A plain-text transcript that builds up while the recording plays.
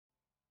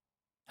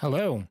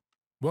Hello,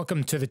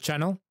 welcome to the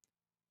channel.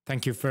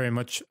 Thank you very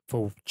much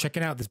for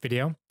checking out this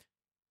video.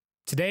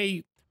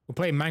 Today, we're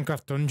playing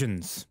Minecraft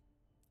Dungeons.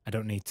 I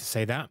don't need to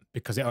say that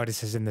because it already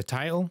says in the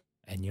title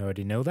and you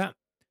already know that.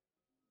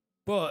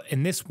 But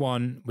in this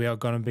one, we are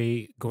going to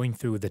be going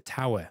through the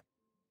tower,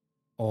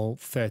 all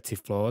 30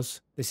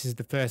 floors. This is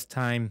the first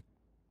time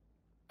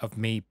of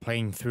me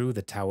playing through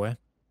the tower.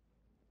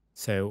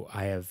 So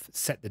I have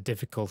set the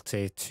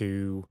difficulty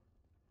to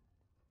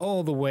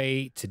all the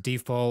way to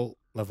default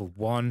level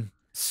 1,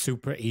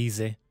 super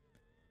easy,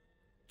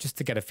 just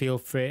to get a feel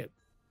for it.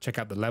 Check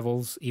out the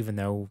levels, even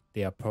though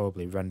they are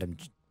probably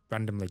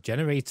randomly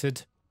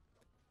generated.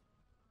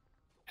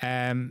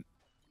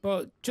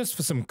 But just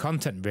for some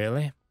content,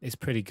 really, it's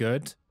pretty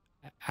good.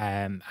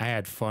 I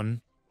had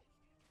fun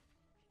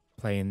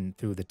playing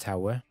through the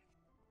tower.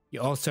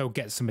 You also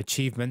get some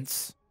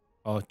achievements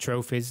or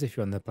trophies if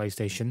you're on the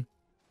PlayStation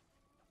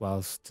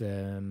whilst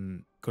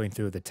going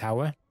through the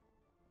tower.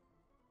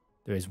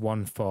 There is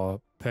one for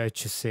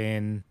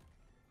purchasing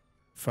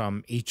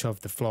from each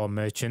of the floor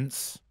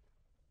merchants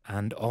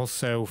and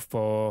also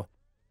for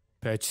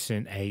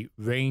purchasing a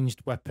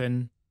ranged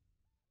weapon,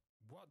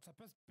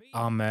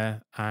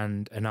 armor,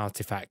 and an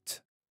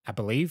artifact, I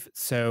believe.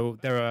 So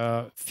there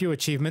are a few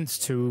achievements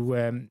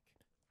to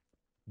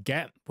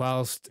get,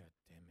 whilst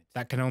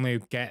that can only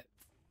get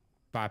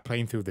by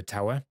playing through the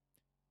tower.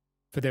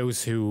 For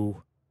those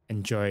who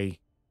enjoy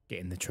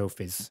getting the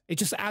trophies, it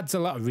just adds a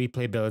lot of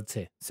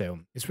replayability, so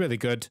it's really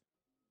good.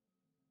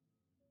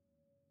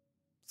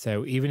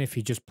 So even if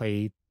you just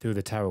play through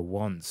the tower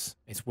once,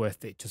 it's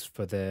worth it just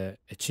for the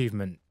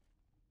achievement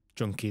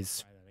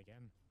junkies.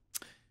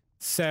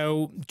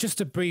 So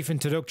just a brief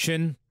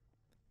introduction.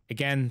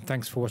 Again,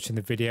 thanks for watching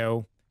the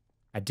video.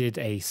 I did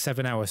a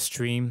 7-hour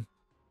stream.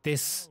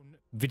 This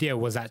video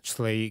was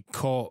actually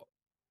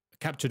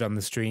captured on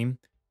the stream.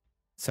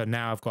 So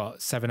now I've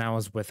got 7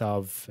 hours worth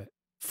of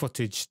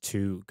footage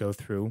to go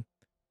through.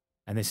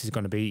 And this is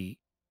going to be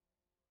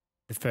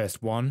the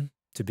first one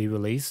to be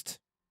released.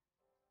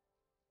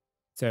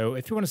 So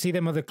if you want to see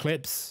them other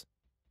clips,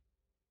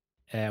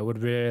 I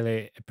would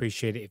really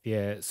appreciate it if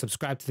you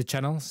subscribe to the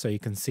channel so you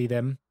can see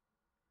them.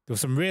 There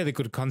was some really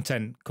good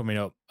content coming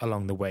up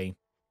along the way.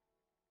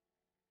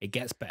 It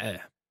gets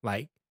better,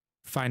 like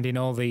finding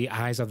all the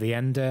eyes of the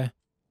Ender,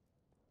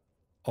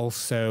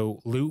 also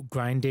loot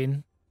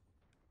grinding.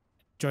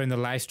 During the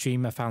live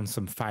stream, I found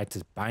some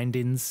fighters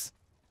bindings,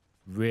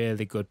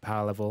 really good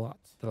power level, up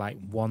to like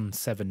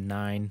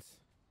 179.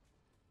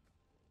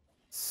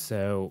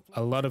 So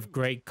a lot of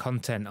great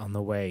content on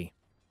the way.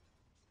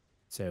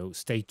 So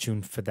stay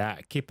tuned for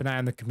that. Keep an eye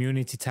on the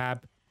community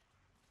tab.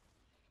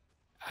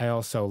 I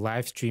also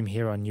live stream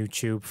here on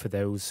YouTube for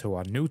those who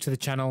are new to the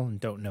channel and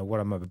don't know what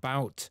I'm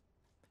about.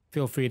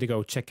 Feel free to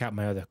go check out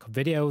my other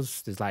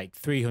videos. There's like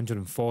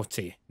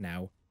 340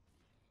 now.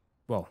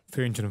 Well,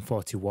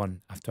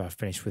 341 after I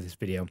finish with this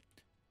video.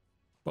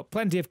 But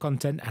plenty of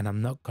content, and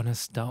I'm not going to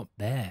stop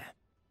there.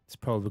 It's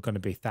probably going to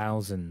be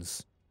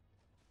thousands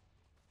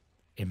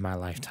in my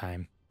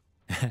lifetime.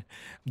 I'm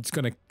just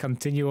going to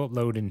continue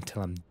uploading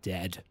until I'm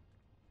dead.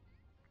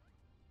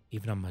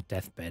 Even on my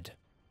deathbed,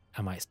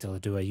 I might still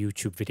do a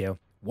YouTube video.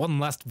 One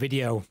last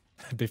video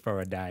before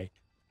I die.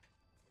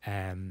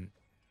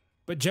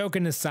 But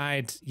joking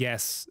aside,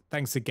 yes,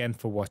 thanks again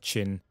for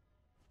watching.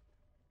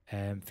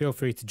 Feel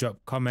free to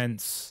drop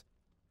comments.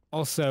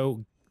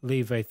 Also,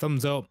 leave a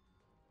thumbs up.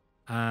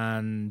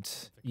 And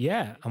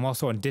yeah, I'm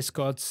also on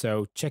Discord,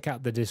 so check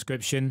out the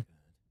description.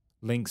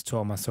 Links to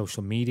all my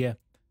social media.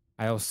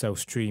 I also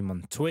stream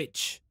on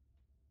Twitch.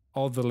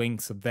 All the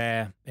links are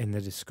there in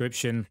the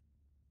description.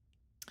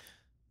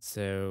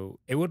 So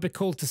it would be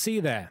cool to see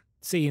you there.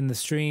 See you in the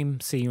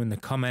stream, see you in the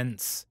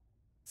comments,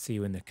 see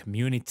you in the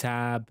community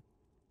tab,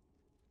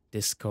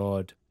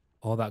 Discord,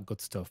 all that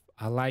good stuff.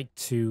 I like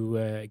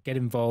to get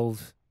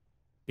involved,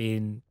 be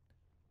in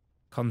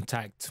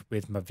contact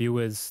with my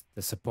viewers,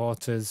 the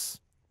supporters.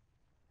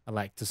 I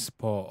like to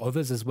support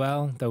others as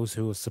well, those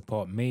who will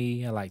support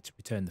me. I like to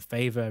return the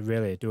favor.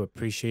 Really, I do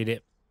appreciate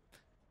it.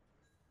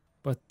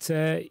 But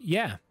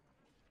yeah,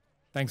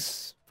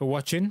 thanks for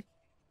watching.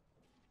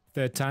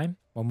 Third time,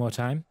 one more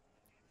time.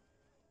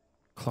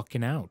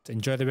 Clocking out.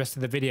 Enjoy the rest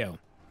of the video.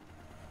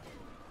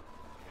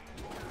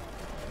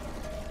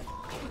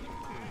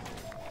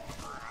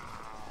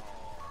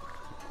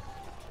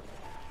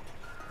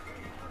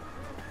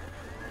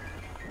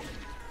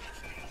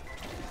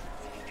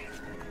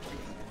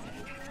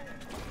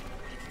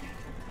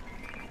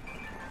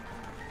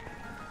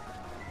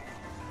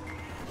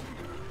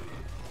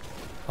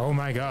 Oh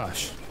my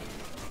gosh.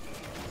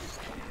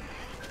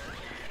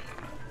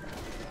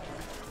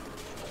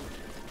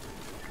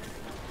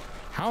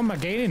 How am I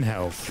gaining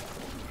health?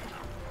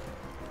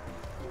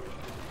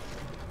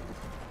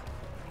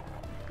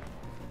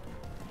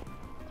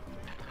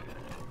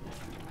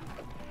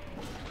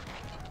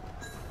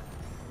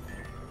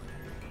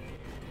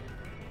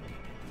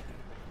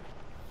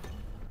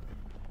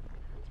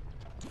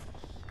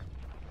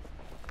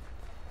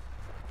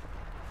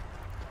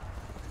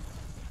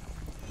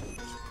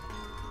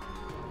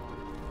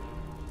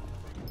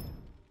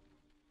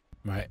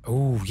 Right.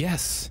 Oh,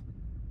 yes.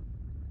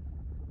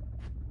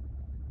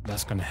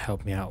 That's going to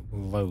help me out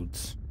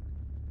loads.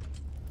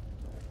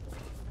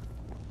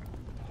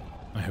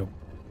 I hope.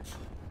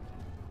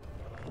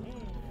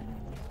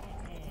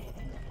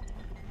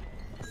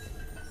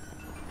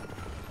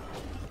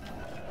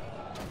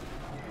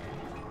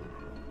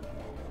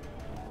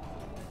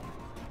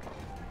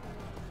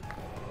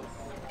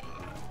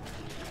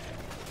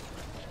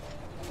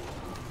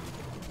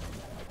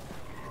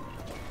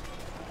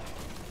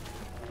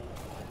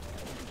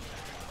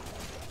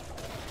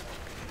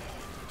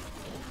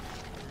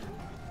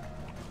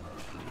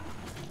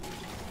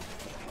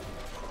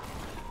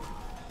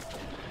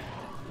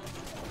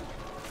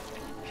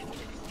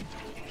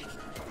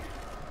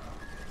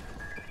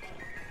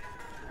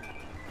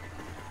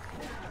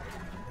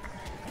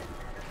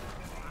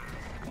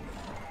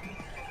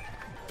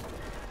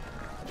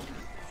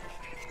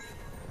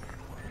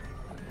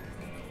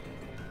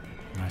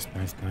 Nice,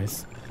 nice,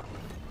 nice.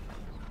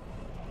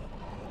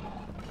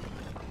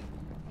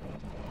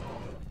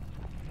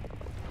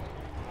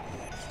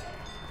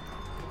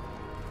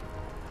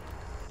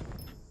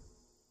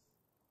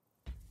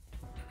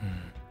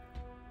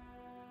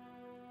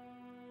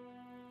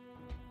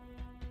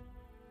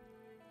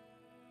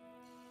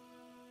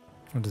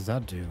 What does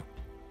that do?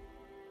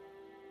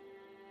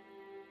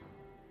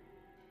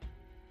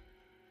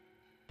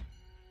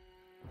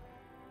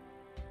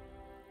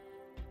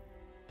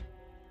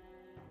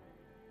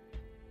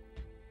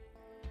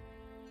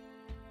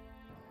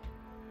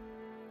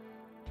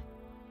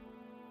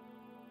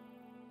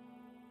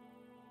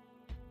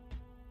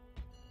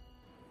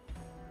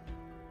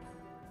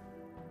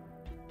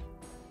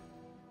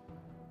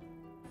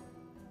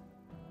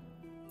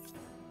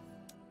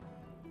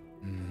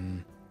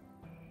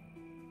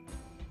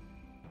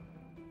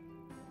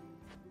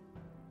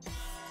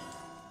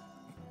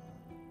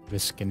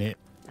 Risking it.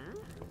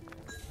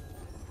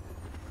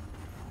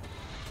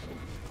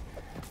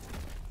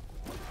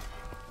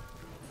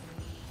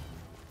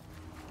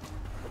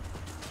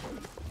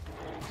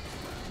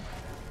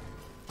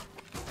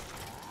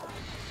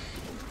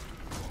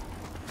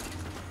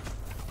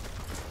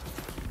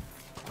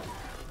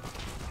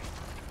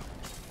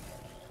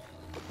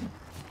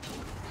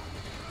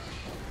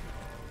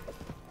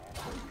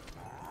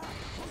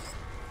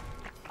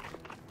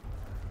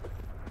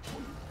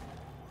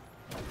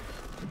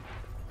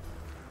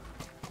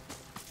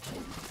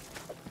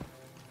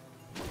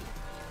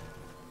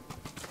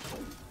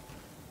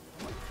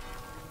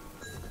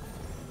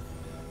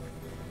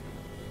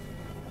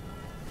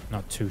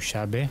 Not too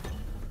shabby.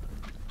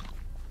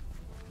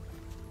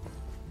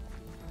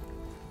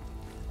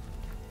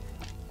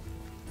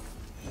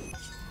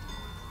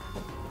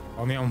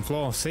 Only on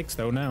floor 6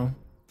 though now.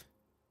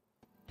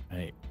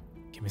 Right,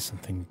 give me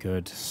something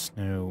good.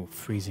 Snow,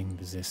 freezing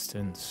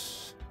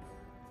resistance.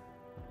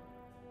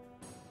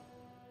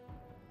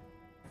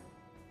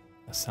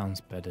 That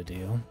sounds better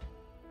deal.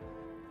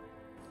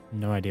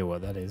 No idea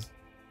what that is.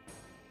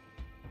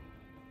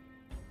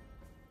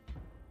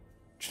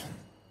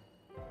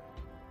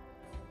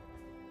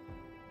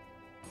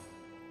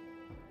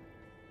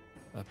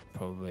 That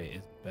probably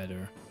is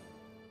better.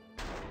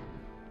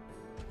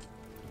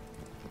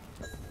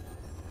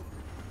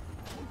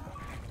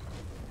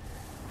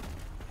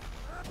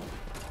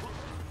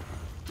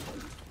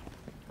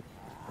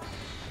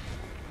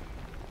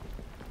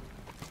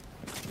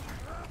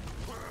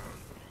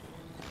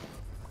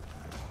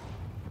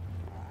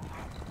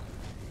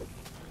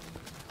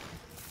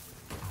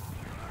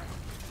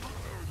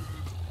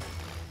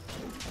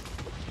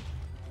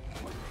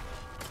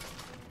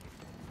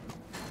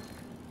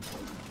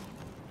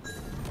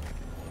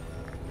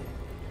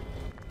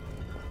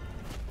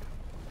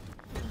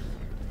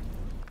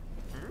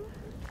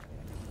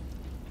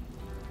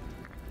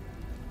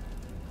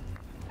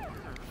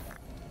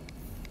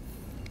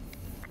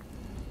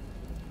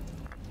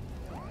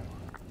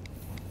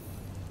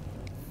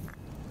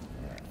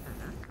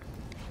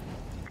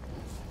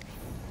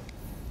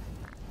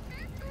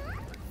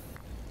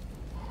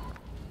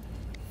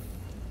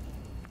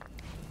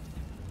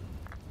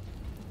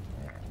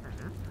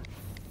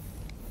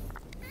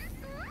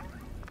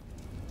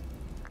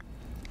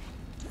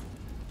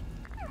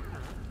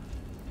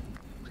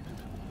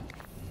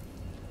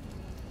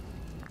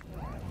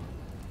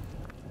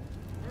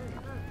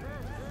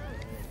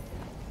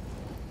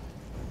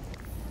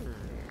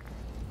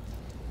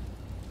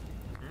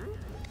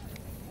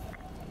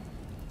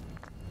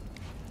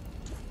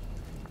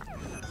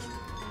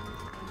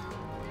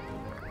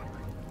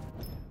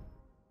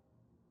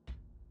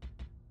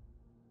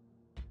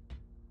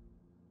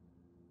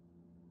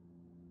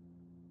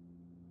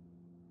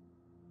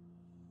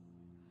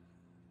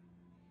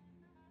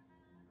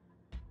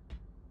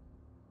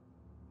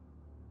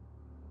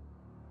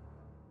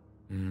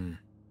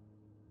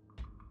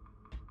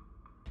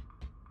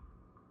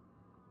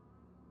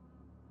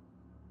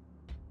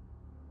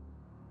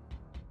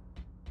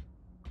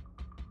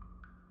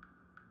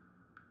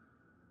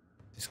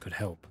 This could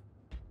help.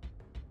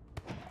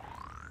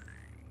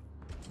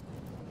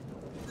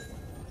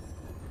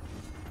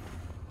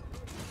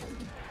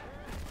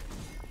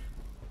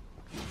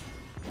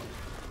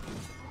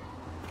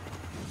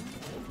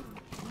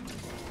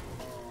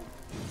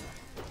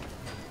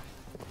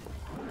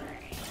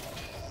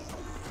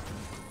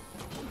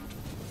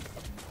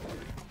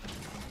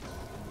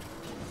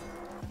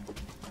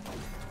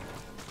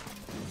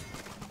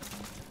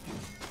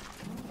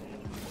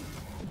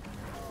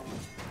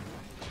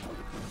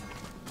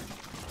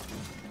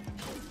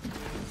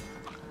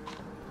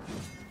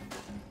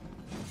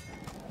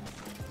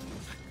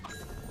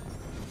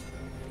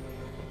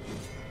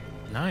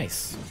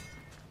 Nice.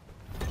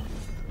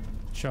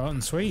 Short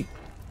and sweet.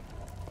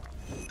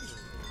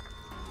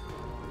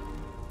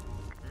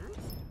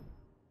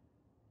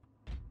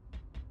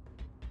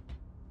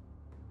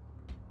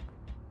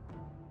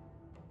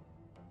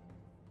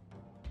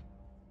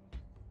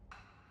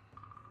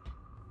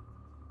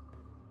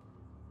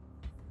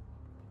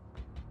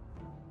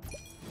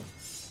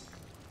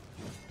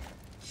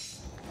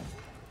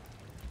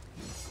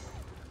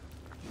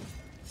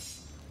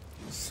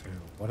 So,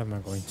 what am I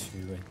going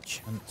to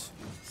enchant?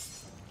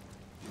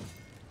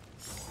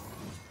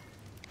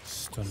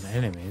 Stun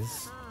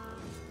enemies.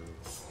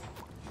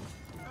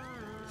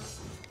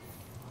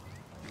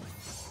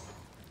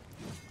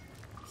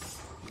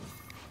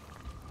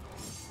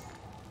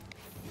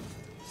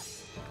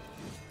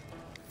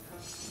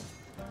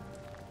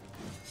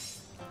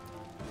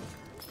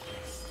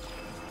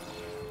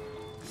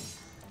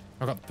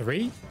 I got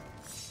 3?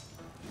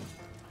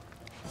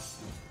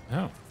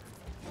 Oh.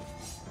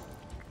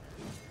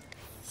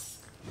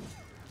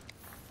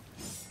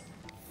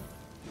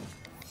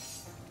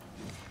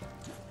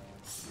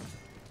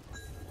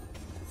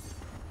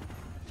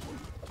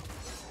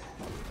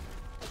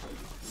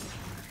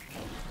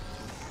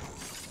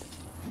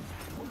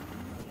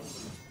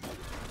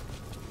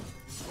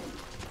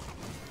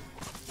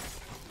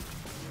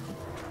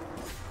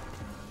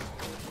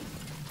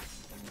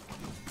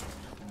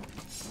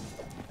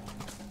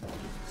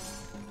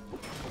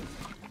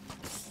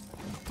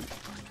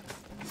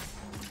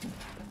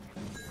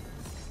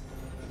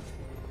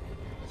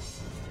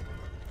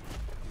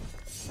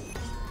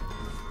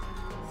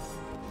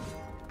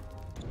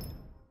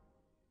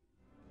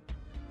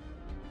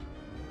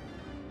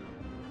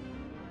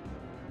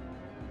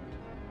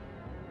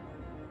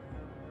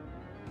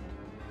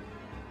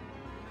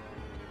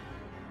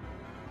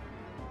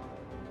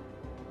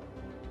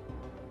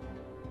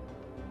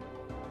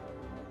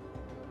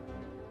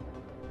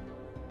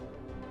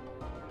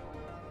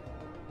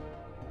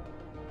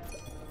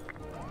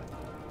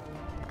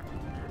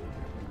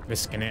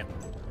 Risking it.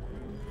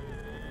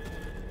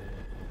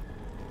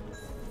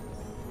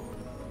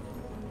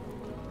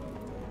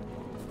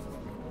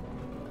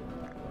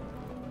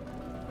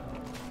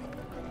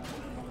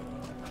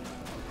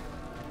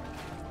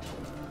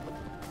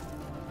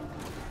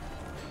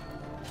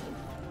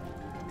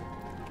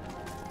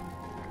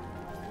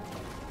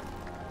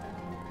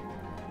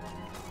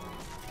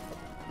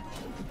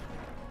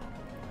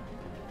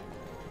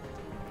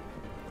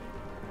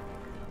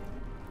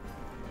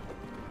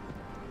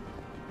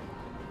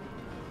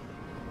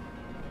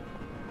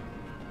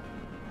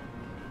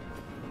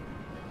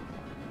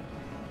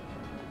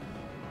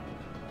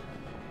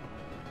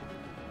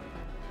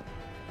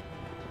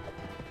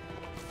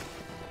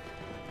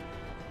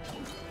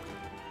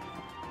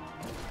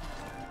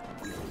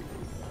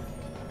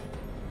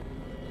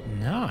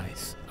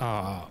 Nice.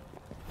 Ah,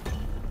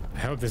 I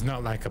hope there's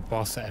not like a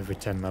boss at every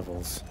 10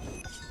 levels.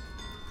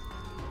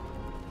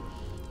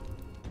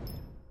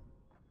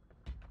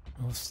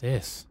 What's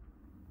this?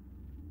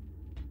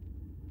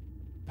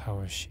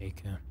 Power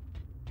shaker.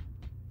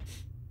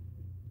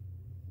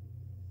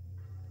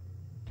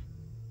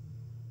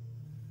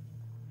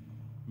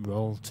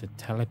 Roll to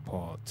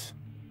teleport.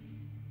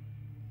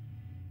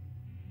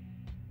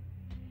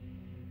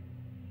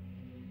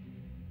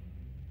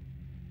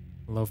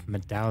 Love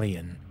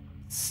medallion.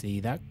 See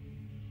that?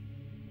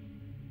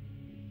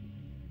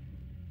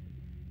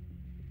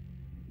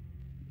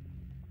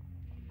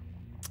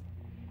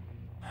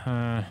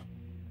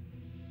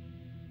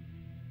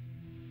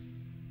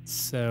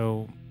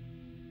 So,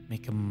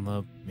 make him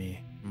love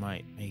me.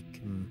 Might make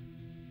him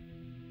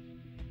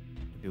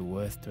be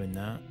worth doing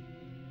that.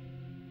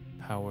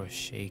 Power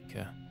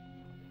shaker.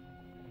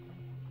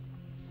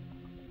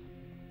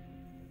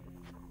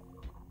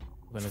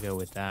 I'm gonna go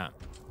with that.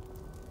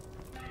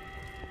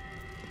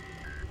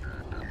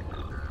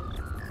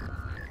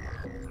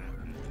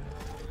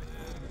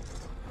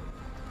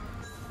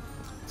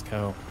 Let's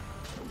go.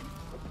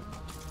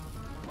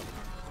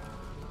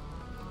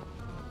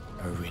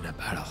 Arena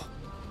battle.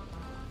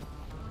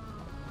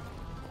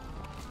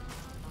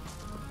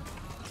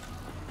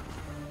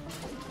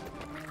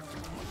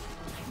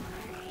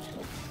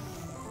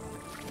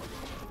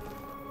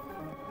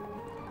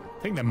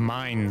 I think the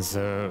mines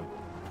are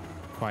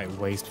quite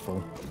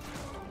wasteful.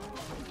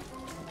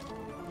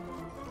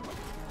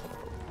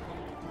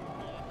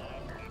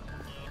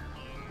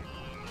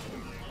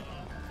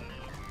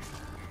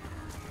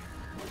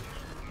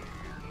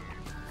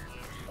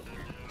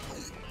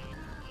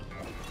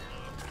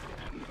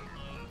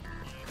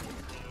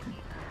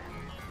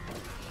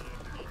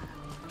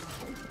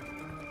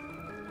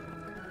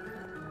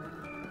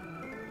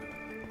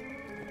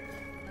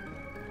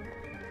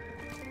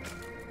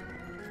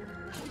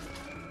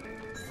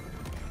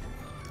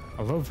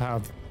 I love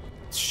how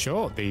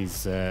short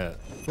these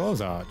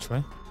floors are,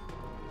 actually.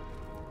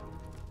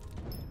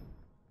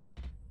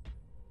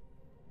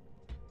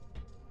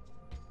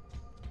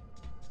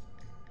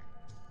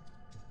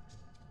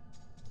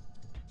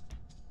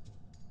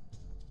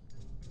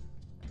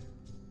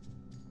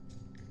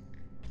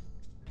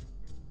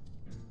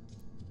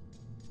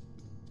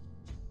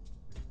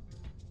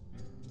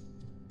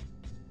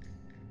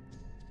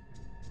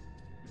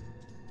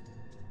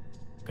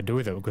 could do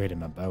with upgrading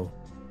my bow.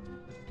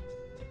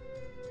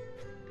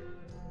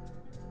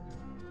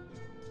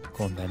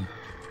 Go on then.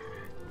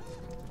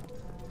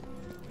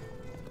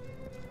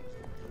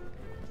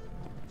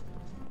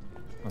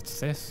 What's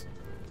this?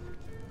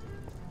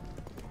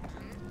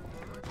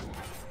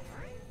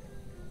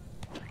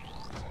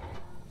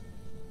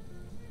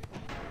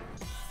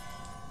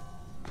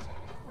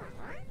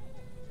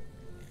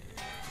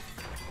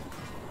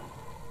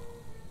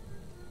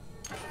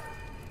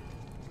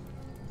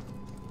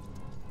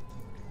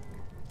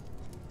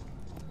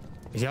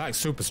 Is he like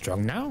super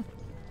strong now?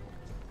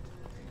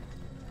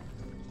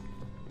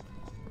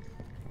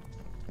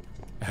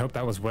 I hope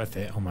that was worth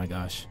it. Oh my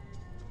gosh.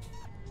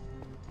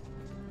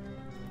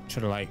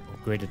 Should have like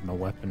upgraded my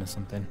weapon or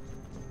something.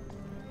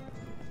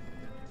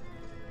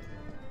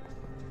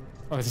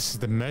 Oh, this is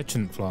the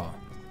merchant floor.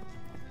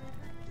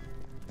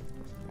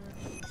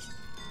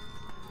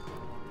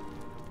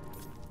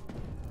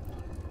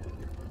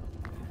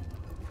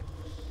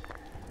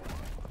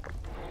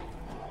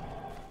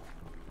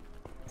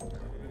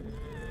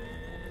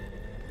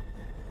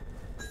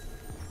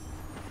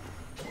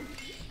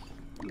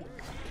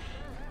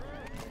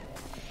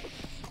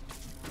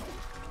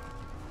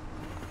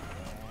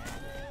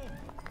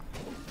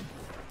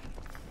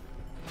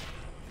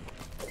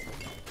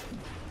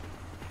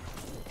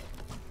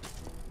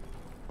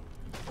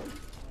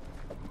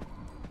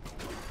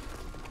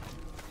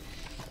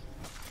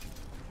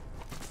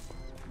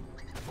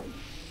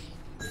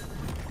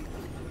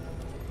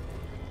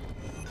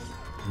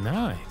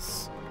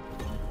 Nice.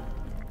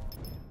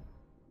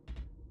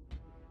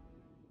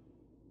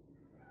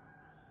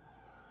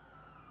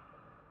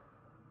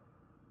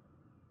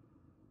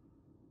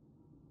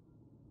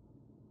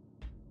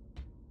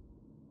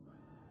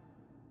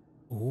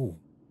 Ooh.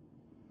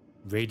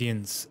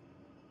 Radiance.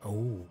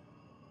 Oh.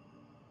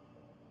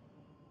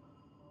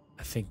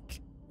 I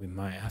think we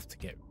might have to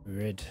get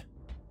rid.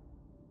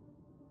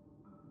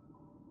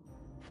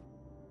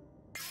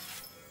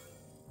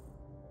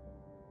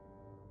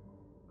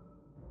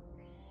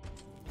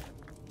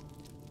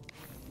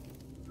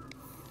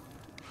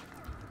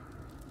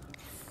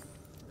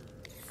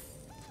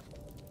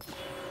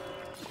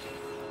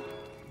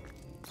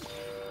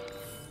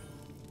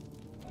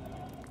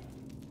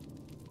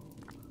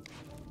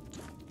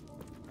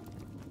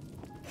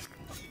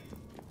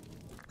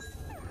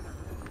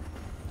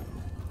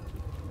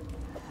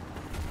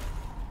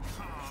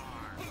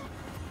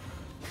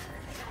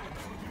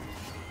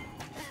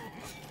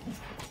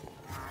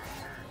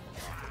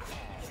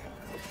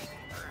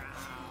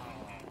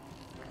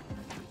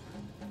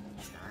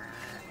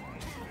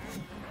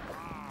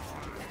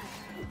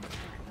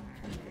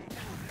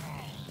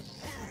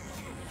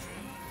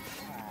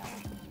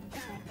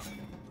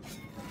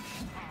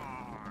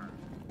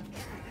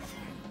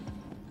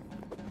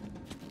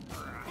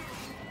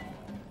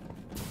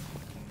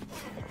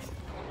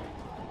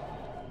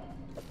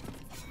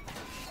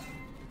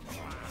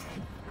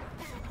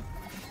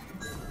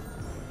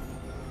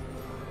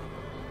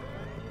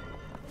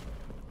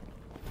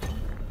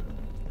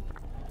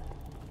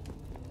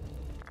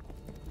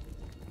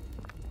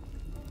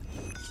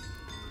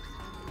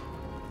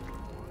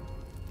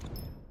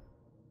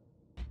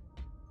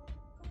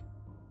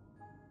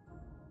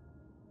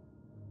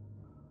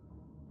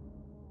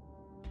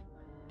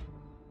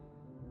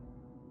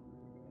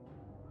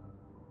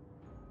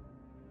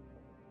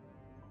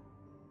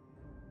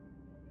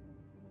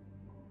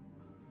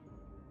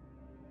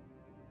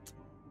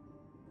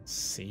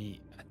 See,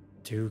 I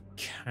do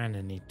kind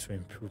of need to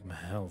improve my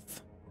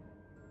health.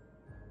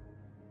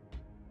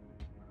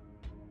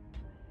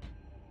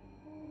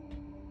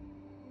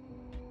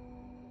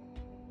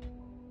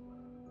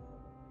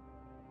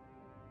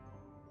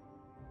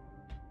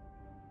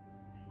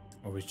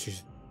 Or we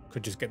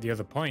could just get the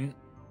other point.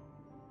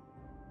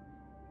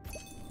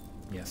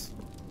 Yes.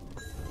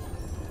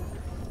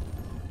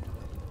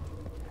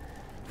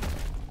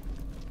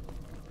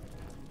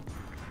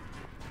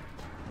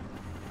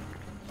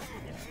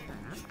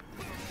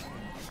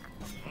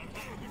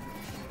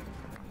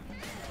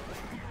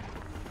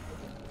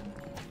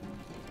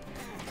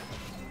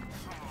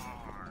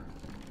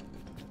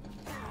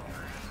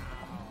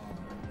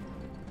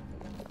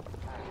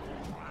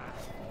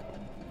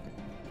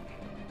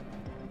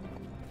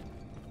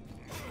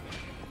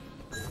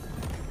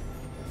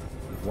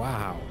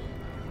 Wow.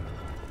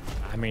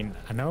 I mean,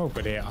 I know I've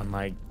got it on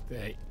like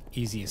the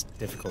easiest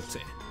difficulty.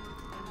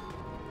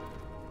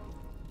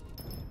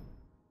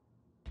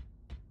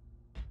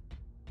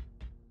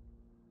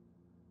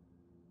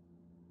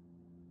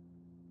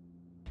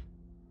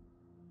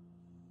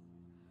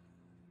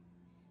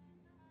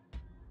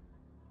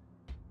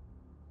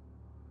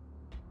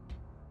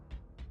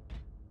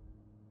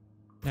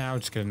 Now I'll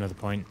just get another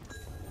point.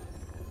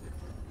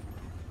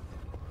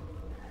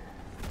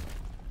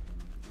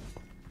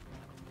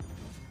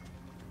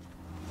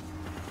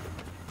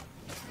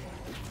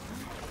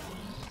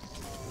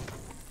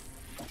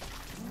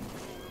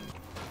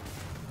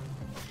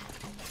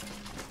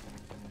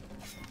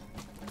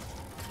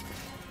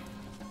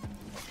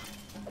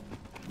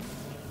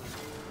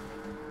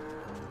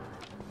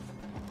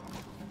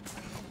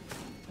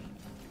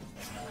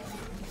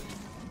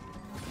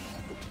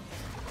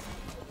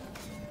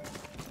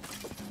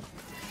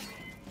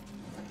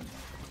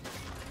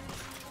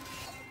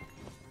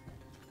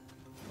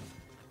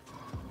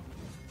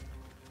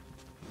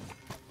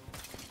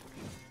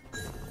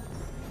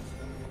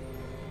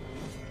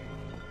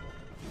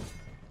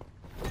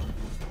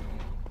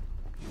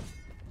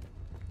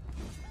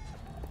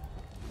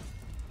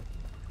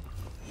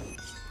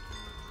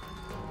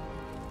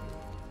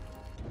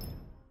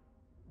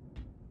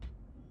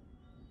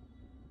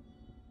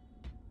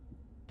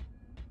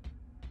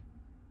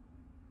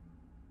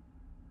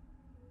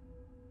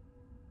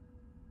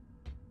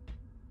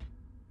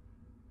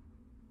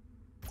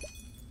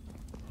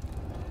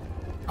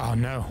 Oh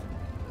no.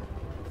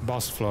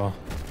 Boss floor.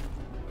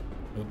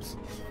 Oops.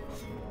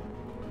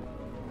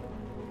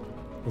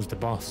 Who's the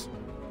boss?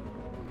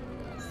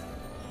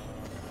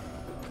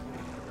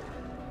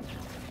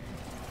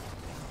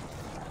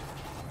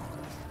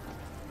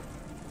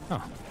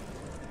 Oh.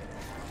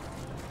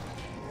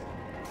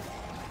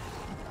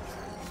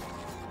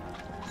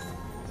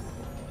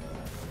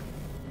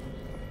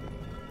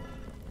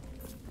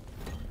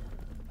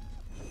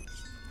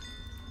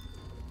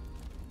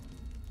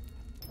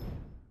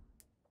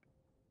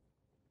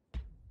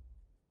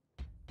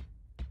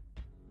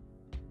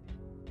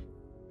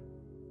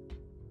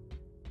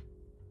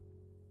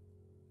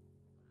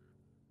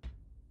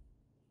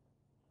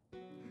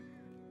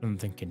 I don't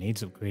think it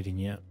needs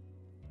upgrading yet.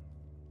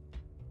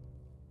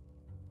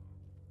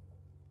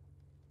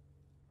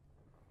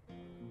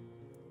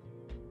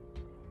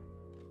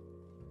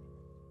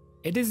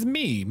 It is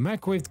me,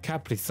 Microwave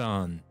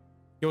Capri-san.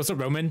 Yo, what's up,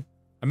 Roman?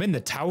 I'm in the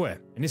tower,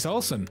 and it's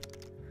awesome.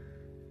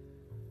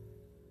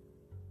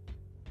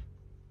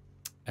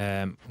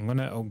 I'm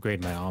gonna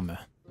upgrade my armor.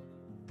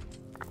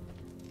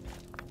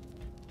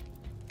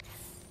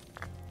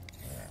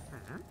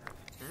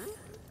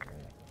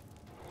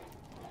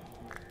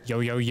 Yo,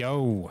 yo,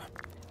 yo.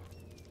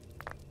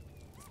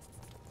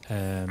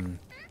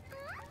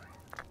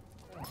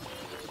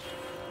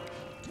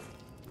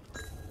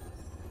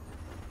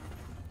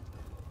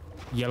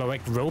 Yellow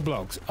Egg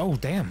Roblox. Oh,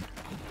 damn.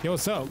 Yo,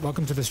 what's up?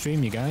 Welcome to the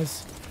stream, you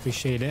guys.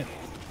 Appreciate it.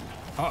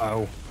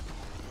 Uh-oh.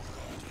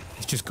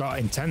 It's just got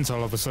intense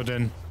all of a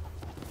sudden.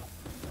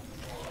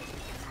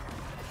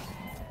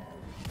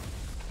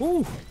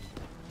 Ooh.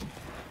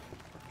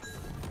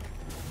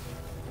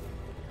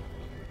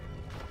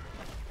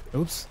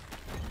 Oops.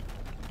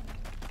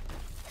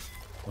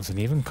 Wasn't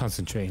even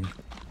concentrating.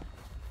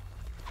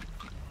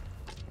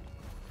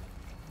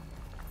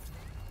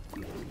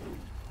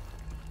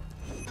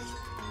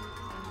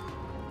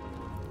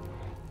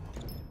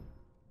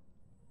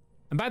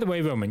 And by the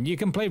way, Roman, you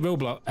can play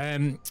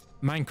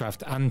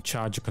Minecraft and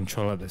charge a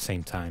controller at the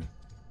same time.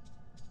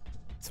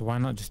 So why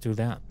not just do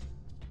that?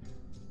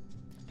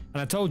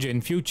 And I told you, in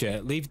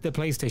future, leave the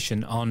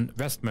PlayStation on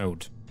rest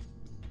mode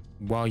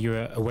while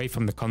you're away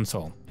from the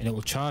console, and it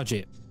will charge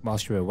it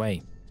whilst you're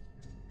away.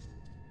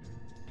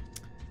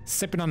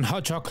 Sipping on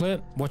hot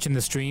chocolate, watching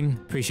the stream,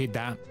 appreciate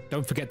that.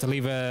 Don't forget to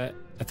leave a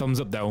thumbs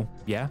up though,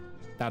 yeah?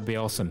 That'd be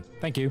awesome.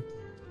 Thank you.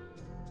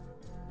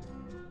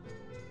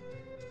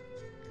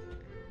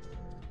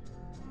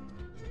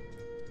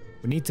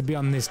 We need to be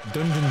on this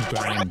dungeon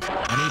grind.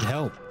 I need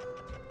help.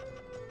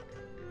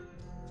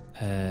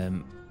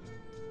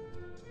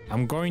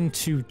 I'm going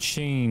to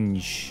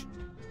change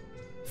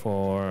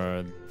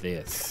for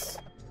this.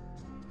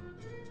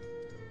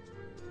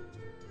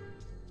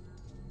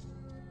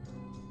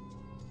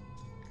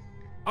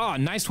 Oh,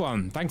 nice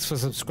one. Thanks for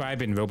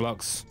subscribing,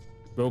 Roblox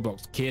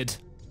kid.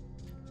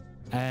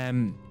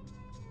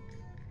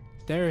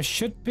 There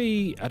should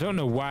be, I don't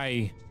know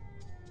why.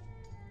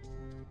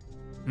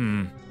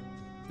 There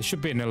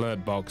should be an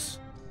alert box,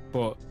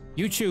 but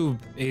YouTube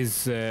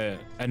is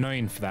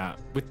annoying for that.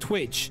 With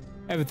Twitch,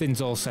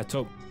 everything's all set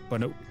up,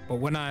 but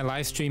when I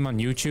live stream on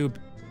YouTube,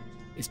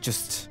 it's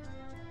just,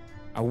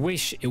 I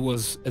wish it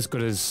was as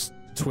good as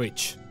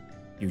Twitch,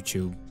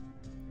 YouTube.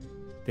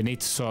 They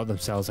need to sort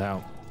themselves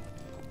out.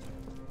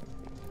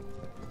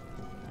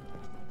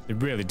 They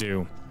really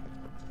do.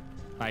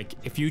 Like,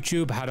 if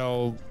YouTube had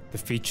all the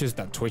features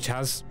that Twitch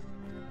has,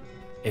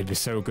 it'd be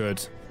so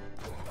good.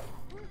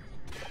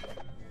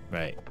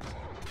 Right.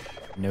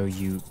 No,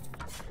 you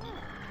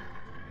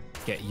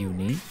get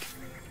unique.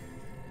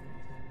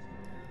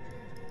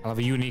 I'll have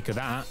a unique of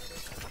that.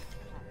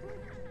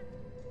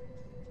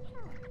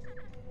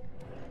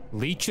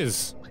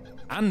 Leeches.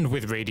 And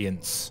with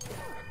radiance.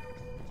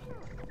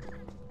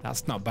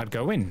 That's not bad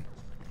going.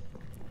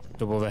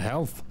 Double the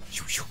health.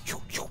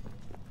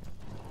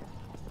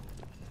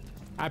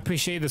 I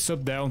appreciate the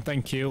sub though.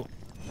 Thank you.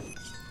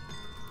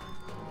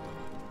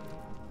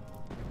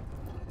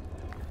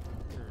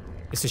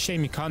 It's a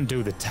shame you can't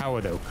do the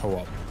tower though,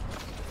 co-op.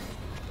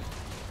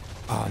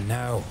 Oh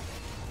no.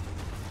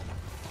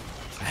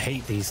 I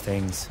hate these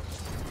things.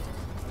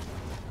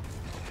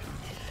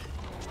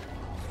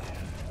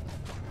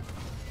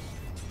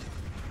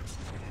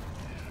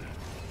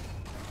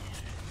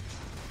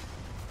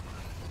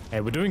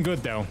 Hey, we're doing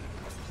good though.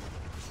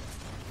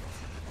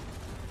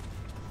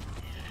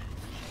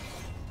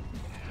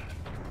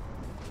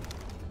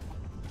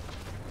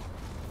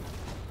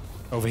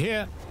 Over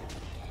here.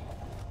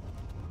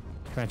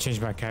 Can I change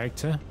my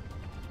character?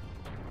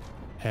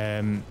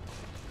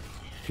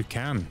 You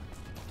can.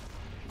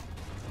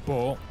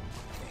 But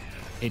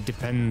it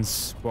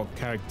depends what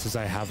characters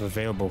I have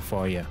available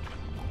for you.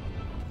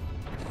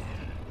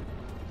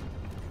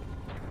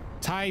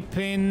 Type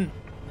in !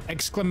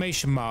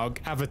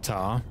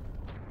 avatar.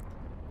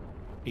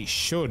 It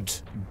should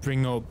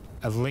bring up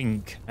a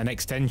link, an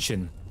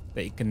extension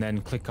that you can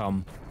then click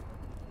on,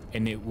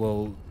 and it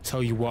will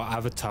tell you what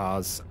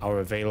avatars are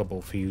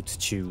available for you to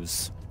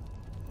choose.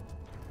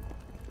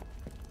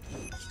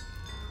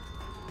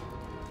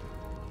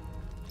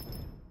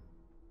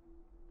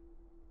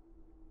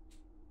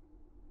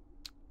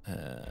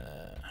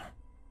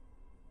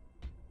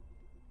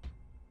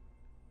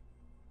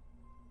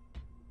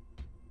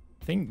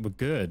 I think we're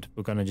good.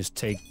 We're gonna just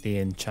take the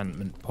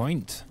enchantment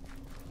point.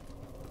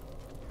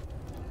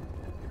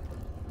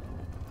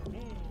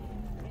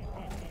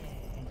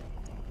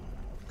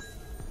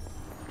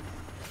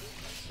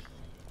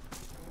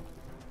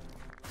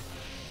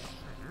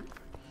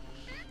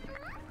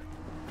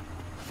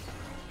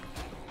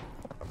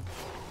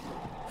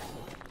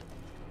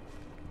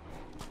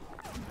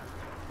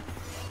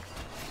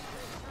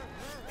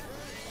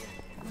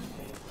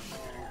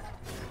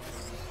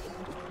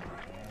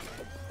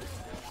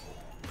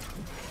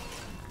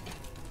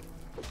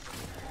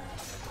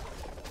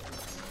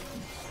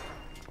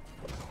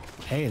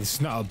 Hey,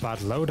 it's not a bad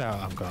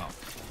loadout I've got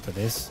for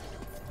this.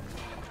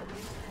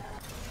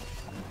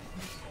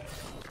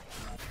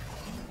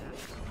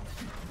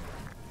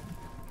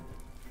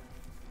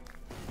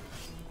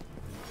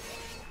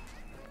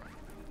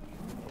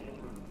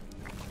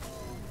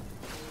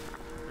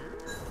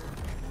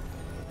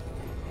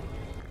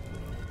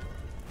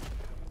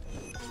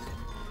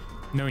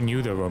 Knowing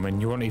you though,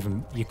 Roman,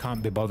 you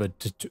can't be bothered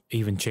to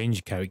even change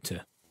your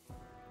character.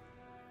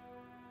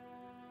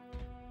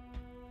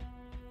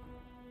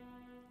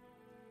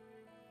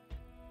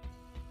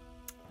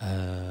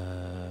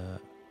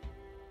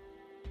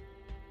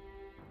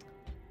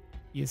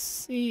 You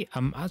see,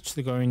 I'm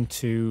actually going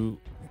to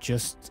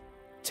just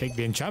take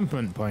the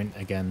enchantment point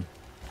again.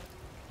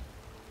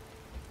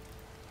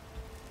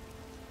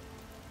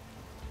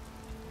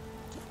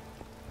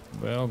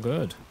 Well,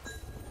 good.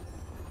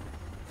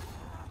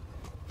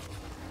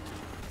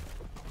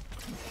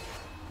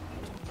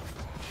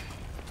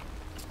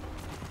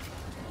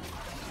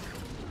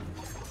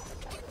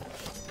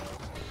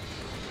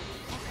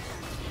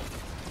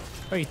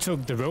 Oh, you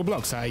took the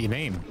Roblox out of your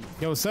name.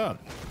 Yo, what's up?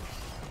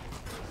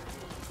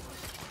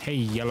 Hey,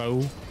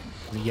 yellow.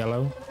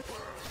 Yellow.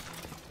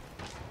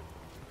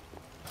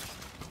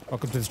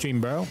 Welcome to the stream,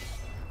 bro.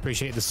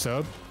 Appreciate the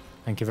sub.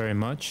 Thank you very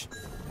much.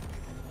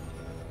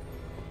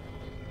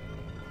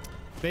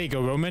 There you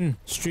go, Roman.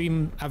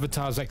 Stream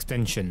avatars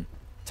extension.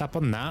 Tap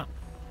on that.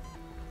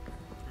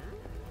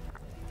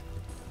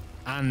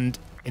 And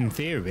in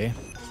theory,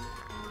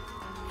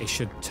 it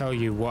should tell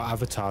you what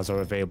avatars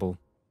are available.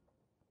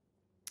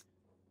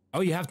 Oh,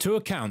 you have 2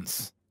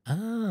 accounts.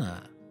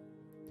 Ah.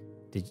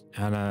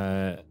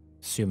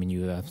 Assuming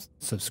you have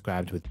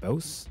subscribed with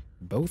both?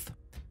 Both?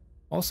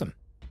 Awesome.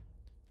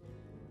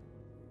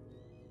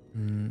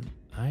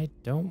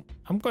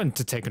 I'm going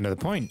to take another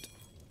point.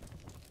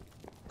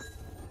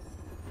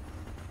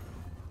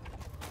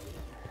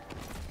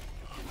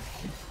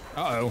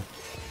 Uh-oh.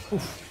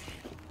 Oof.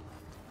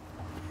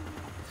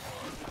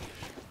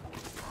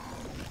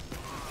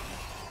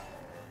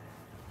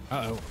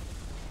 Uh-oh.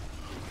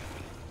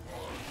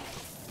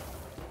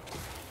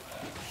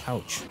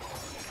 Ouch.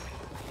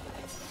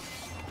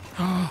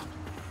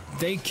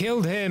 They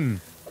killed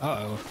him.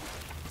 Uh-oh.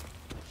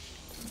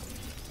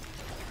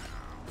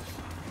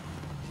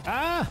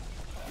 Ah!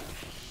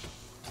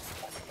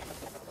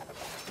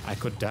 I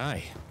could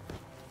die.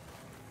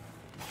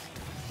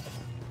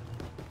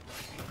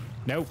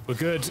 Nope, we're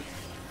good.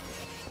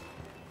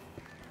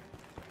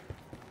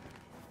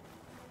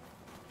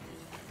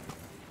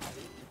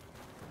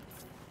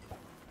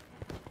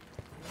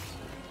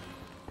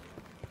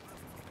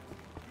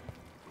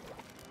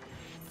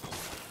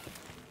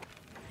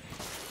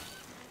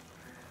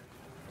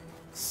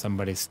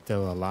 Somebody's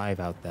still alive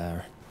out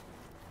there.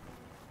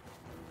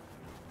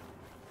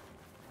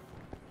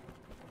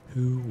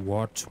 Who,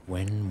 what,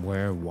 when,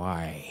 where,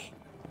 why?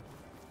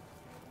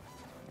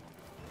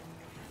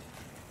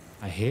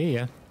 I hear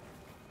you.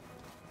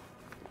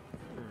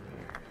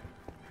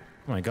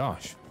 Oh my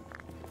gosh.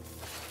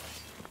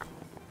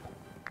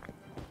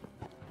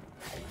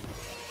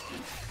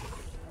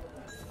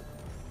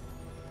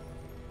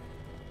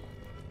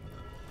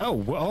 Oh,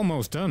 we're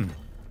almost done.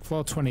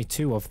 Floor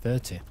 22 of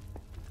 30.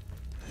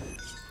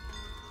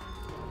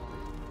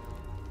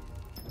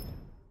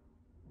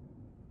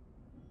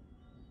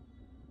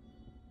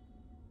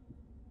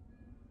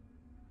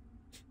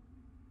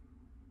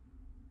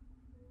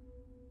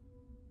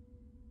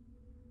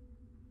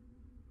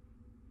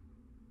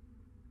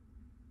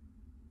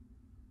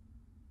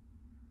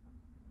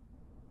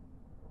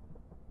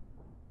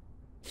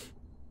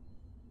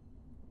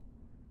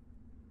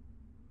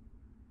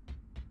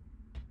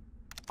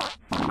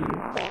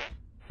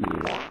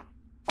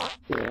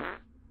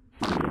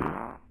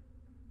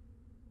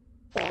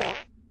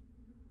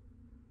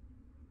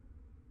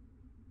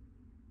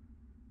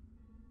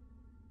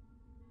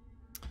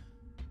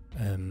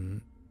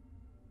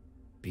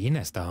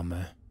 Bee-nest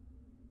armor.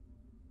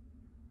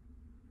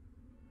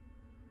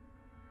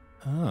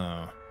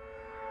 Oh.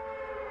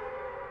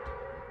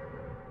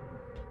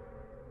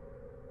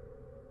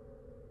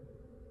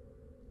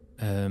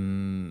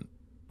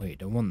 Wait,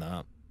 don't want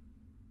that.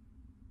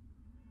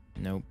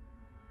 Nope.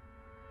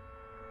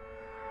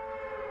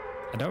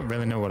 I don't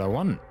really know what I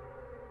want.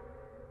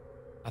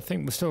 I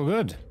think we're still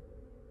good.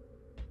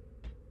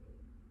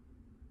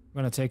 I'm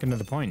gonna take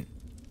another point.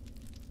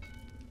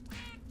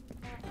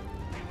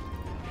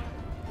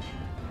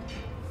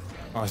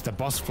 Oh, it's the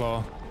boss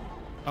floor.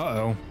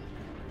 Uh-oh.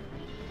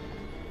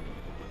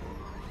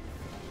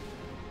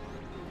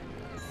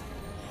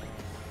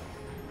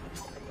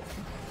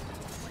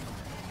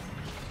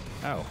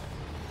 Oh.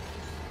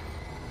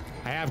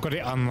 I have got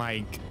it on,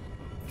 like,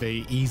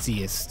 the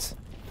easiest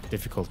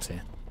difficulty.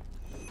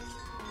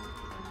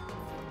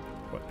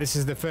 But this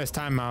is the first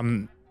time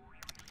I'm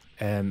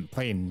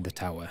playing the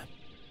tower.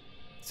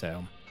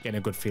 So, getting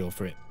a good feel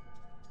for it.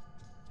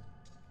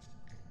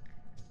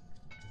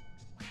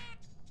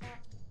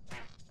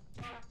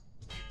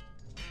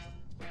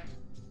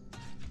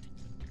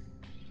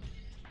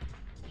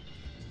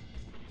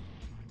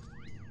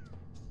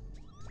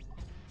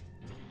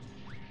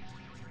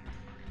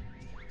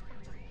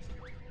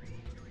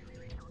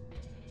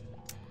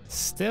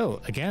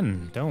 Still,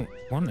 again, don't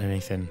want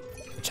anything.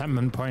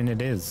 Enchantment point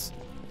it is.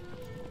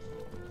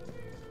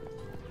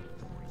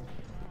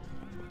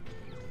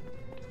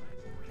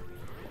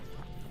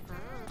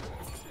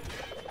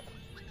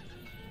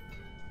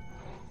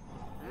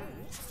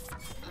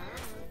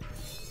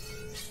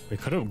 We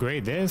could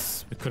upgrade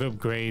this. We could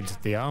upgrade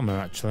the armor,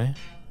 actually.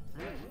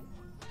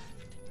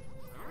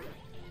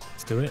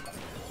 Let's do it.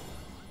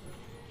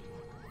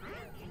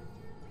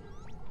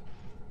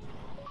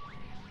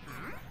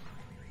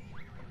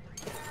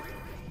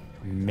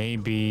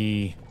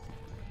 Maybe...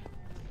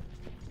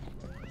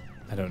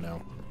 I don't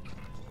know.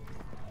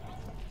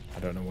 I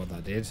don't know what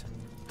that did.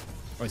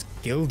 Oh, it's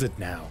gilded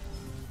now.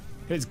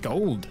 It's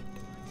gold.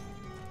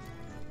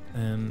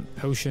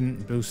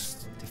 Potion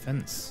boost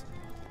defense.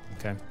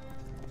 Okay.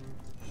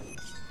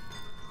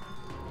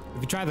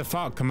 If you try the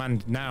fart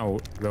command now,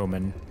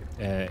 Roman,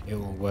 it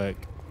will work.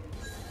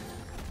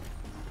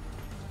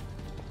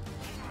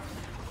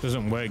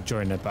 Doesn't work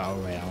during a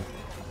battle royale.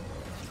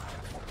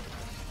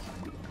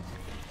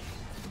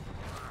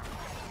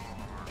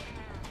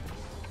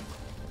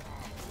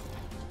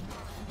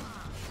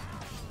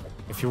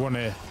 If you want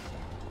it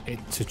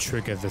to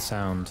trigger the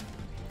sound.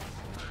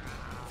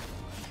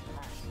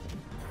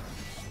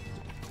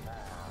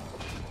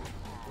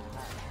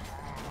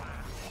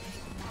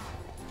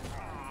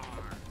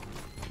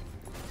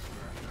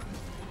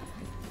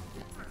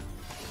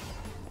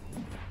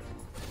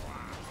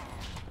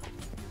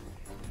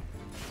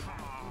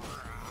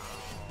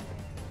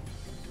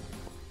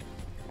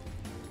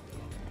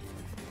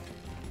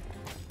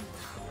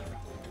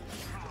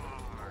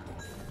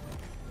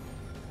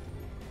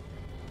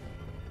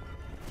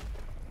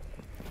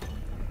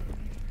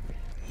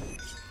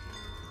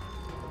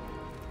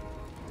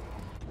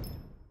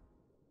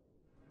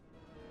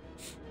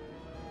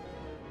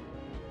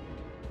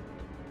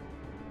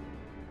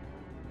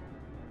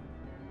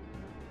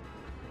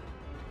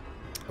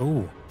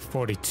 Oh,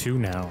 42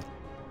 now.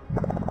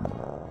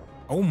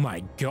 Oh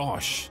my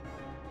gosh.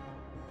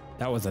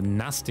 That was a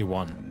nasty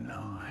one.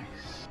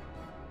 Nice.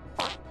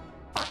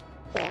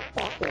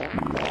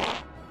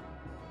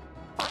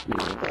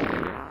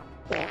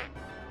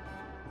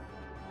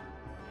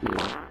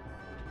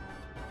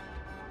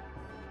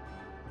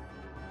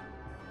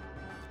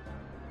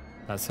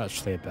 That's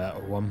actually a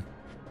better one.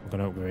 I'm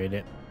gonna upgrade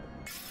it.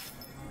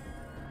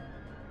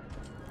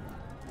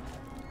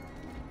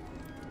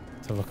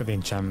 So look at the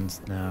enchantments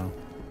now.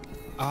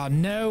 Oh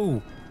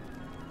no!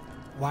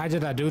 Why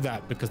did I do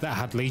that? Because that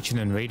had leeching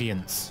and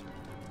radiance.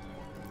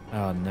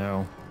 Oh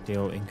no.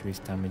 Deal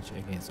increased damage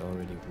against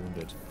already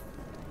wounded.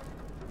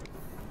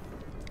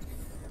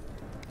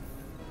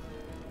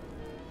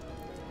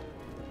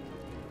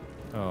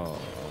 Oh,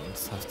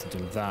 let's have to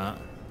do that.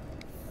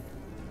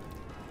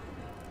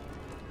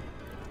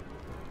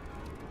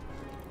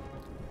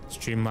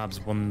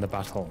 Streamlabs won the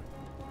battle.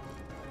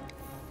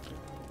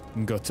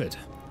 Gutted.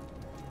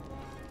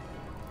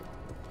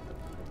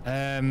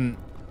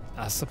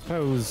 I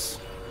suppose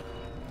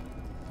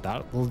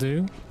that will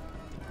do.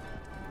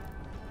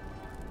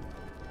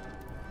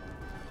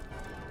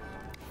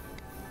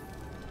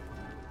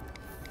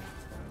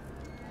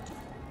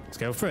 Let's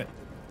go for it.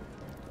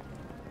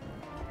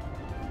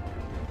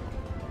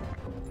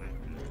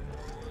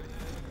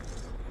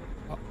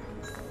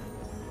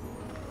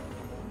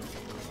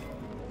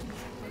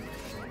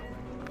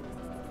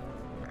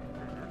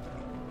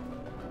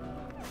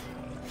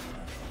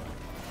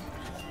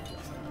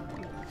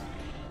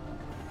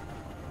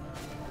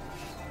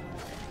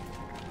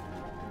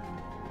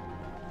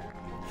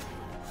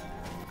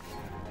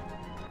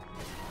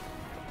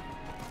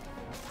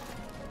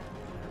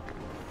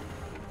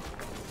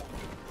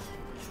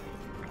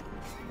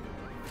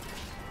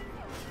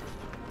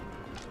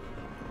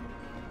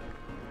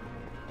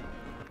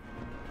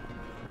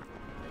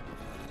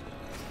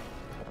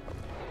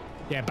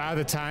 Yeah, by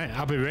the time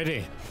I'll be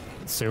ready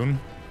soon.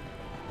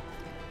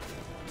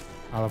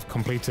 I'll have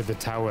completed the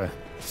tower,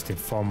 just in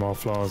 4 more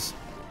floors.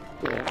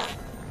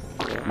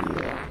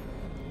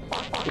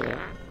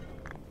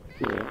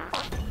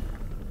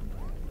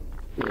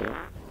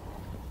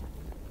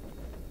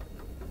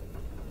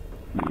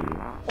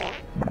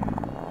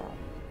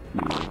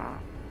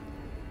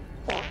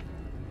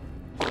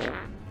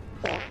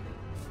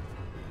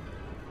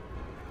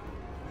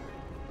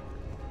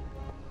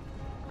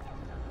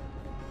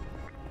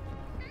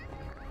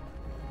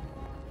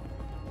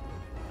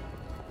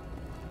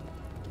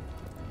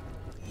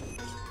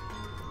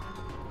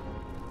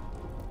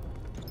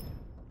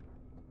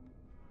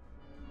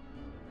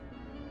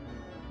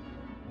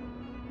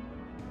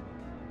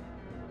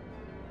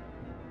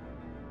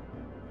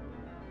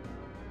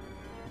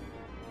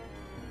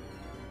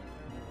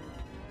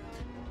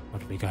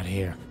 What do we got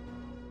here?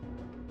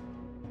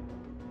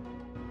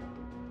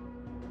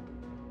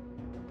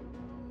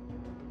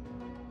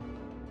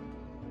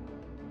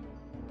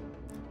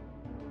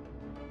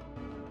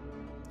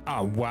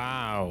 Oh,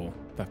 wow.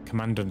 That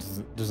command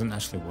doesn't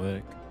actually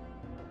work.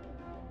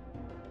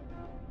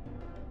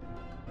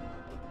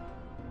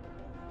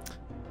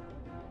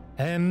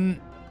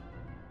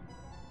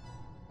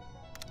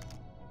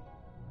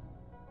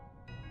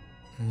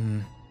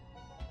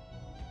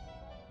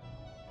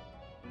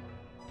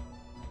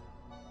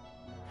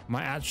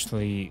 Might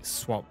actually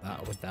swap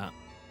that with that.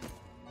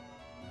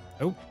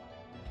 Oh.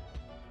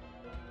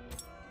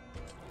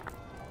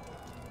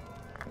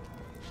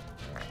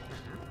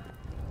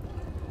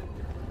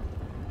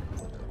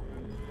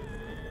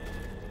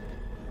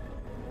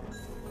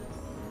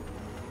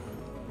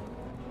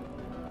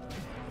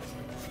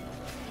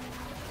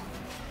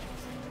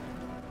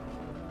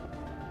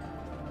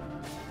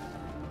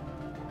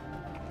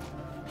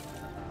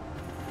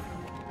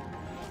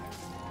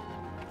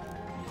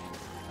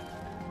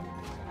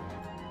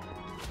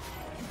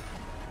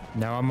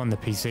 No, I'm on the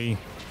PC,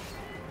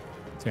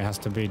 so it has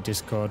to be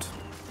Discord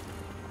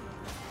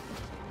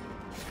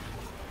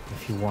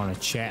if you want to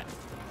chat.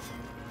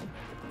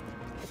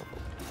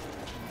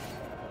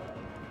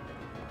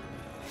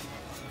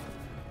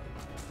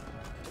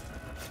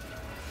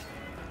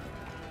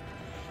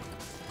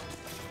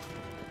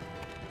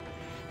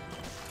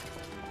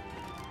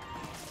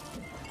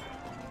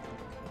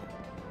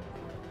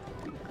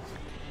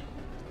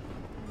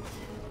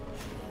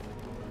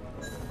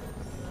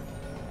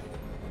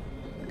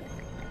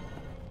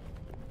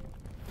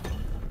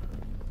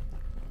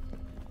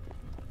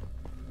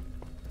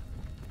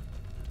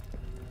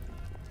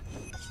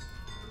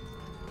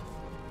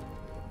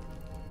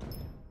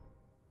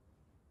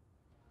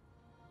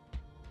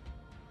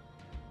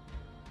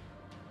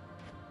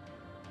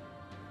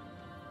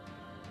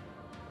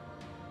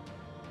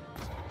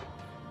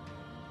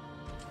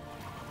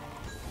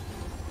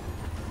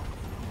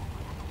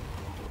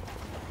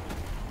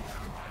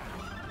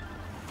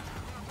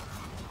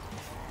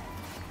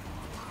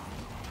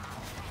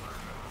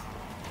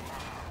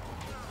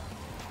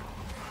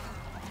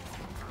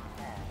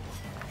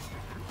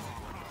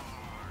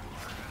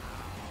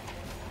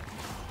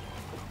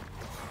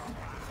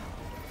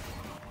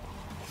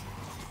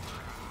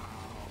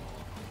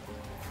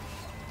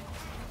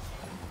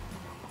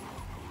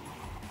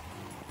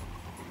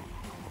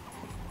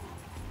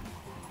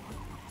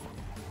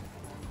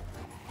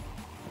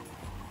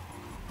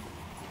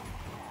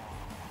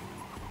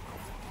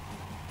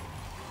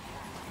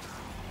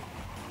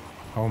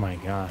 Oh my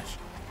gosh.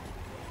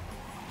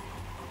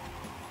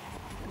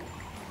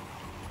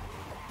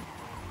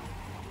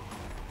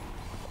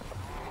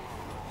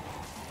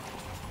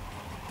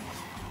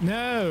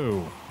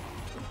 No!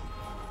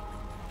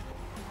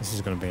 This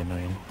is going to be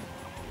annoying.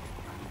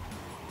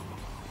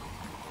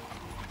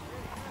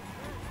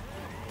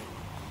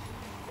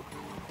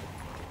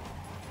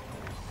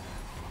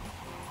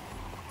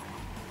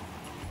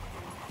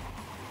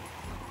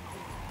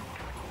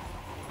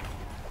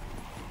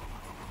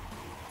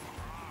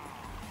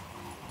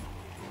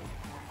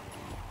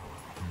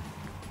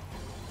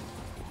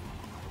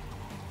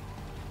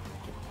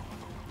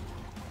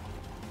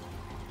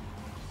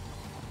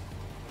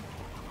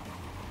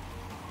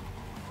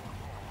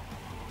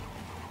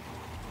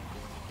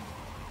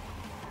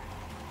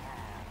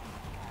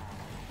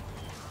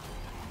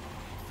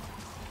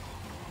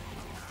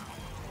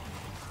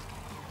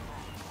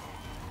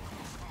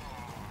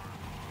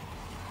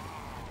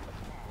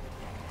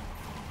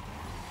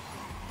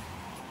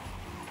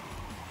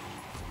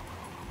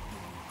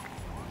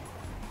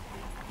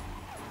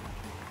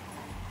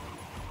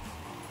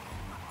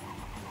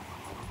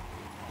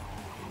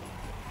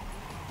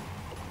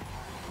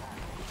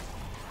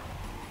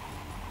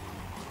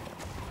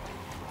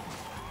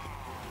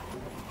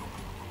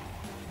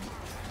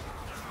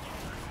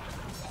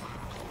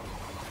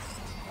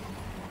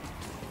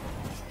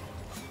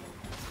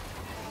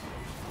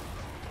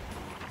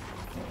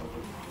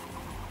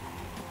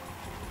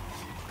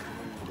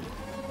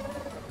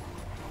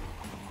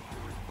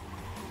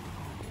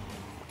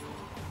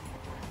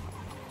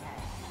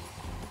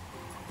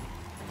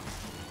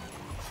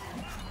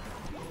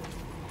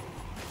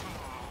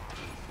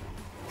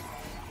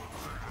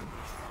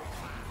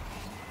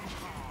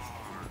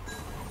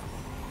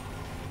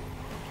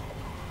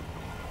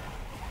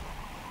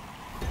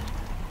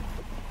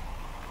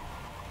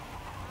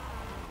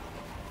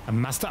 A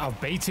master of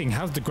baiting.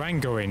 How's the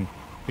grind going?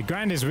 The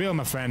grind is real,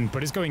 my friend,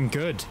 but it's going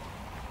good.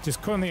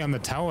 Just currently on the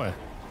tower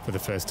for the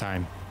first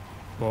time.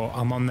 But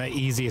I'm on the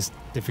easiest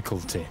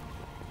difficulty.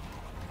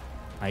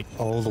 Like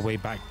all the way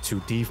back to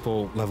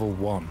default level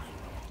 1.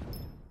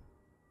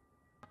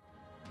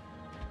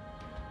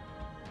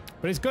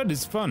 But it's good,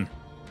 it's fun.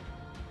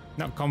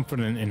 Not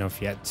confident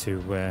enough yet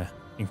to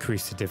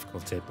increase the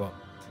difficulty, but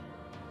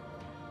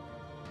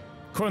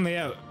currently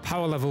at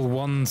power level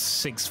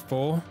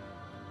 164.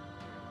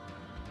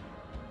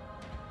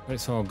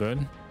 It's all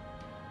good.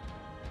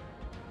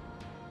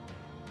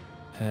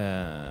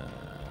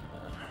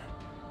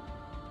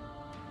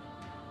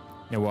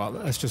 You know what?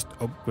 Let's just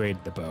upgrade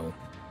the bow.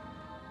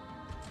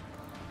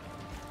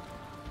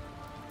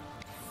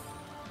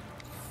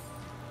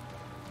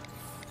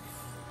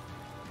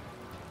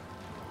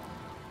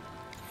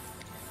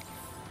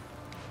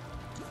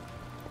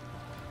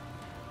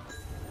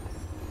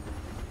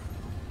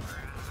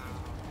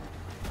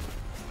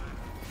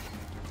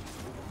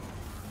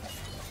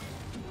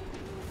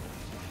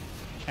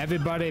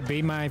 Everybody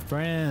be my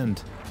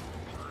friend.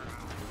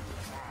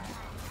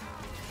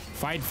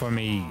 Fight for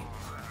me.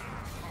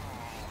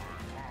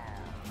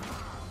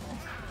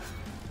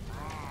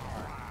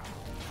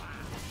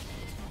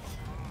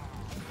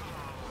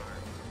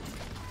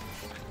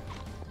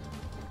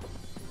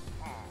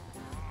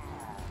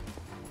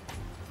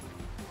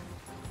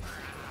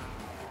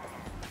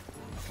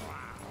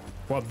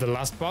 What, the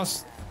last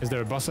boss? Is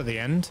there a boss at the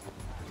end?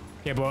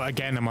 Yeah, but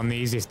again, I'm on the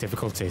easiest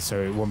difficulty,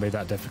 so it won't be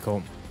that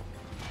difficult.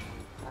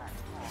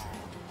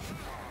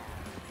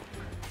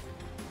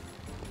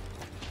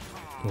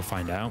 We'll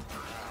find out.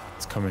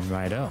 It's coming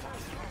right up.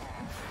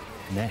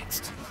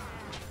 Next.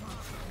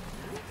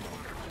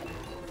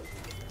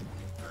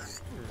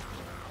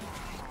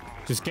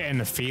 Just getting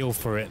the feel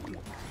for it.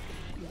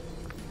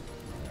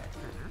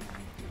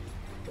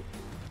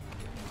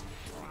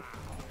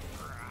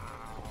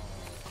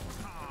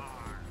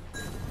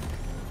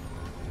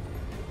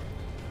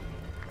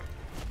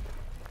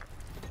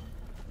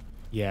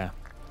 Yeah.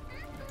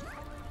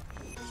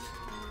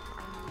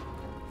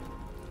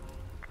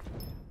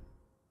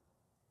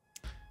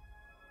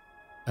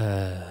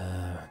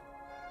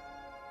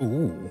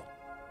 Ooh.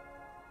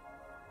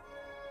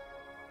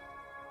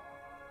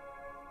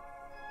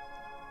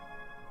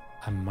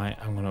 I'm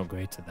gonna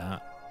upgrade to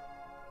that.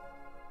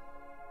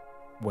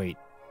 Wait.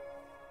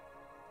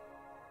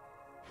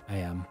 I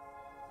am.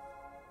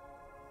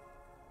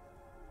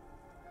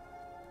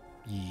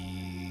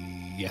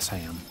 Yes, I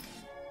am.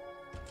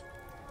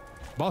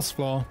 Boss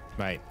floor.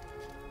 Right.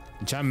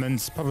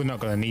 Enchantments. Probably not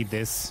gonna need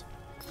this.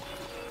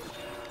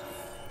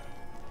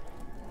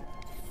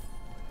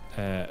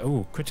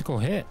 Oh, critical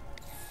hit.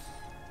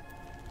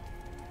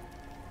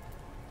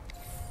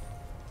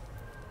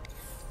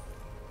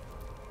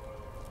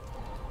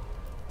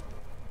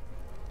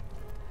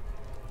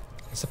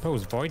 I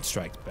suppose Void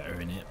Strike's better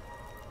in it.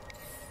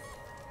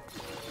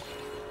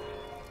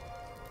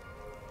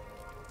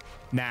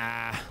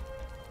 Nah.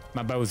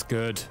 My bow's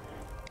good.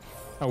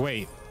 Oh,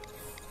 wait.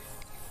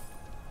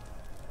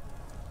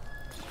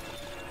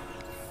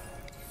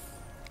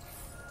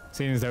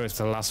 Seems as though it's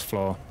the last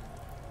floor.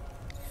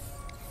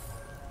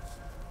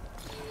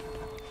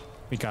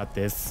 We got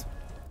this.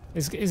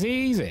 It's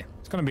easy.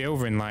 It's gonna be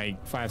over in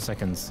like 5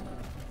 seconds.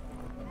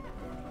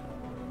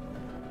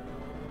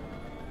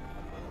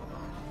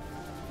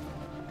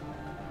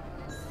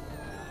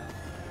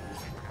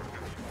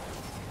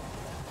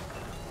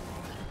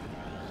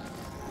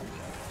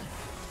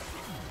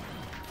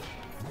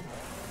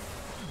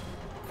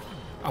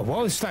 Oh,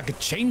 whoa, it's like a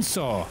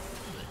chainsaw.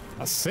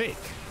 That's sick.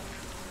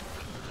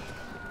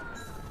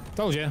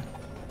 Told you.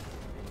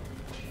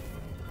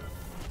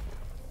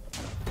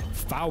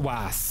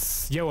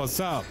 Fawas. Yo, what's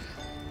up?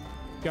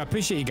 Yo, I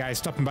appreciate you guys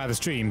stopping by the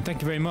stream.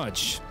 Thank you very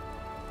much.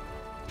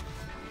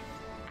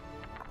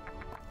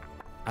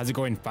 How's it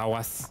going,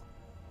 Fawas?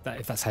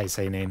 If that's how you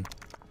say your name.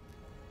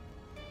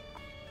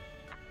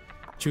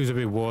 Choose a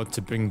reward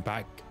to bring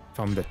back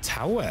from the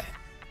tower.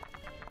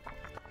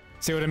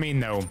 See what I mean,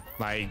 though?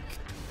 Like,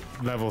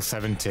 level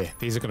 70.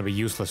 These are going to be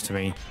useless to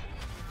me.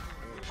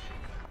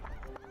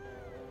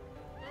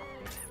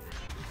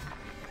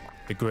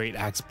 The Great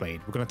Axe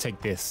Blade. We're going to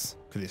take this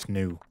because it's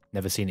new.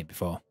 Never seen it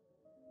before.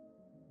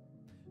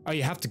 Oh,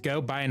 you have to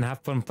go. Bye and have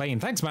fun playing.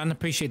 Thanks, man.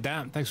 Appreciate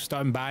that. Thanks for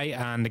stopping by.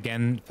 And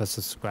again, for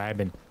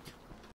subscribing.